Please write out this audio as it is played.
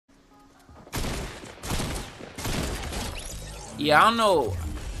Yeah, I don't know.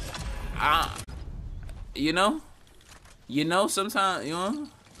 You know, sometimes,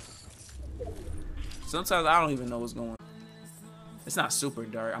 sometimes I don't even know what's going on. It's not super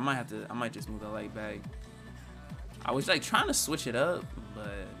dark. I might just move the light back. I was like trying to switch it up,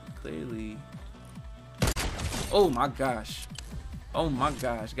 but clearly. Oh my gosh. Oh my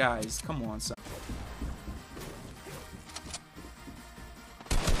gosh, guys, come on, son.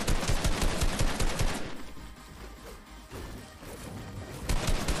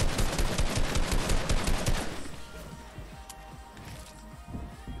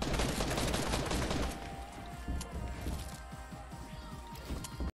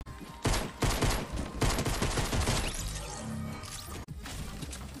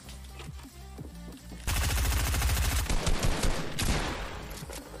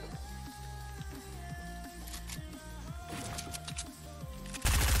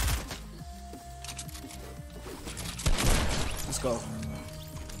 Let's go.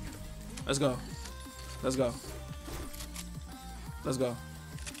 Let's go. Let's go. Let's go.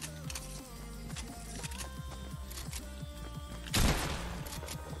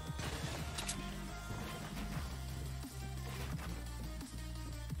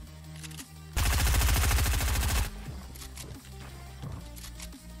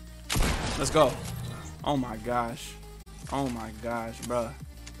 Let's go. Oh my gosh. Oh my gosh, bruh.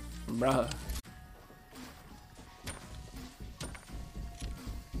 Bruh.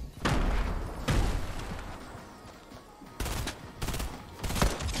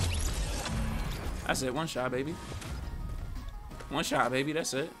 That's it. One shot, baby. One shot, baby.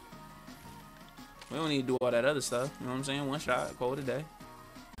 That's it. We don't need to do all that other stuff. You know what I'm saying? One shot. Call it a day.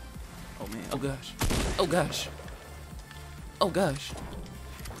 Oh, man. Oh, gosh. Oh, gosh. Oh, gosh.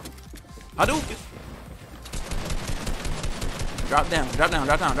 Hadouken. Drop down. Drop down.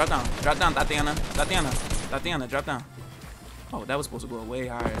 Drop down. Drop down. Drop down, Tatiana. Tatiana. Tatiana, drop down. Oh, that was supposed to go way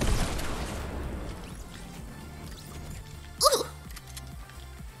higher.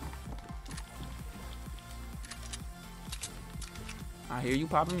 I hear you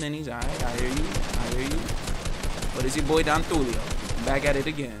popping minis. Alright, I hear you. I hear you. But it's your boy Don Tulio. Back at it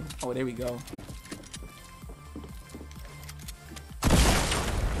again. Oh, there we go.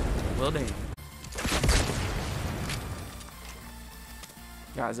 Well done.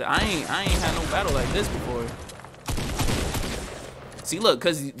 Guys, I ain't had no battle like this before. See, look,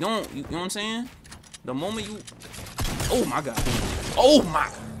 cause you know what I'm saying? The moment you, oh my god, oh my.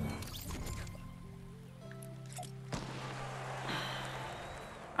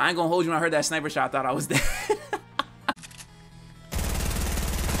 I ain't gonna hold you when I heard that sniper shot. I thought I was dead.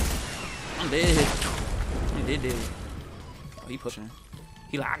 I'm dead. I'm dead. Oh, he pushing.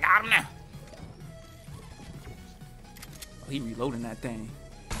 He like, I got him now. Oh, he reloading that thing.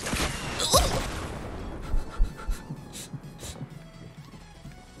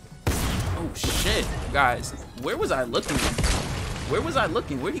 Oh shit, guys, where was I looking? Where was I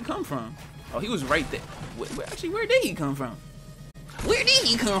looking? Where'd he come from? Oh, he was right there. Actually, where did he come from? Where did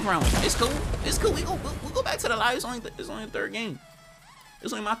he come from? It's cool. It's cool. We'll go back to the live. It's only the third game.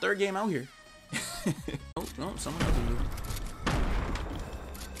 It's only my third game out here. Oh, no, someone else will do it.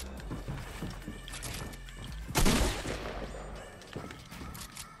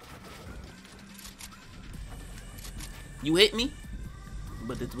 You hit me,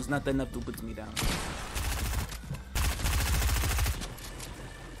 but it was not enough to put me down.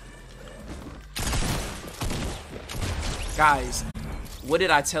 Guys, what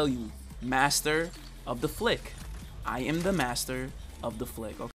did I tell you? Master of the flick. I am the master of the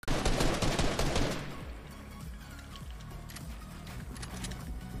flick. Okay.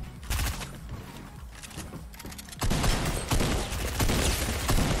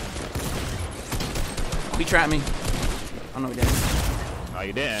 He trapped me. I know he didn't. Oh,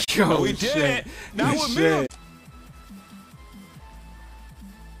 you didn't? Yo, no, we didn't. Not with me.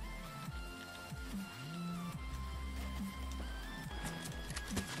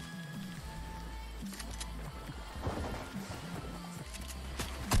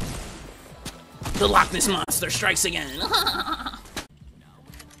 The Loch Ness Monster strikes again.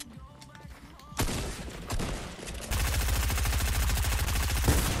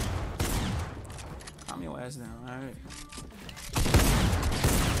 Calm your ass down, alright.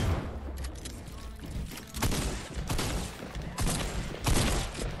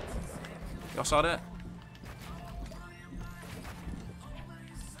 Y'all saw that?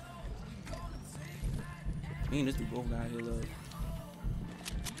 Me and this dude both got heal up.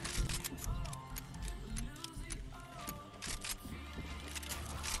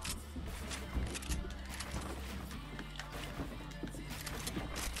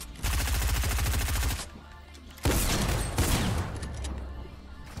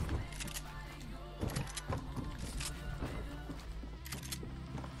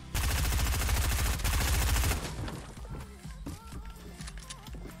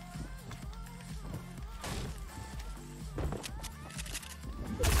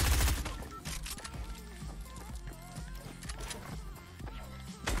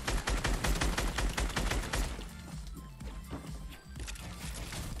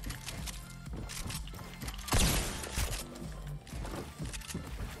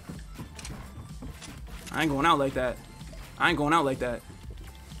 I ain't going out like that. I ain't going out like that.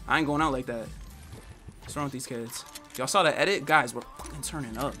 I ain't going out like that. What's wrong with these kids? Y'all saw the edit? Guys, we're fucking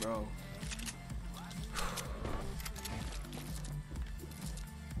turning up, bro.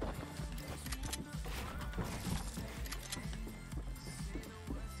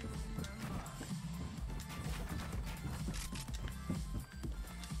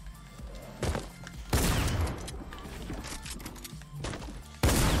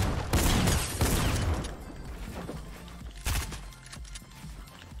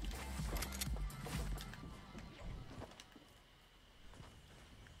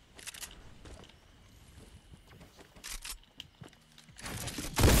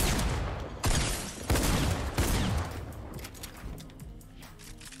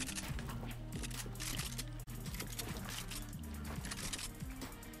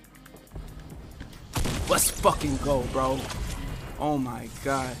 Let's fucking go, bro. Oh my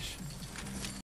gosh.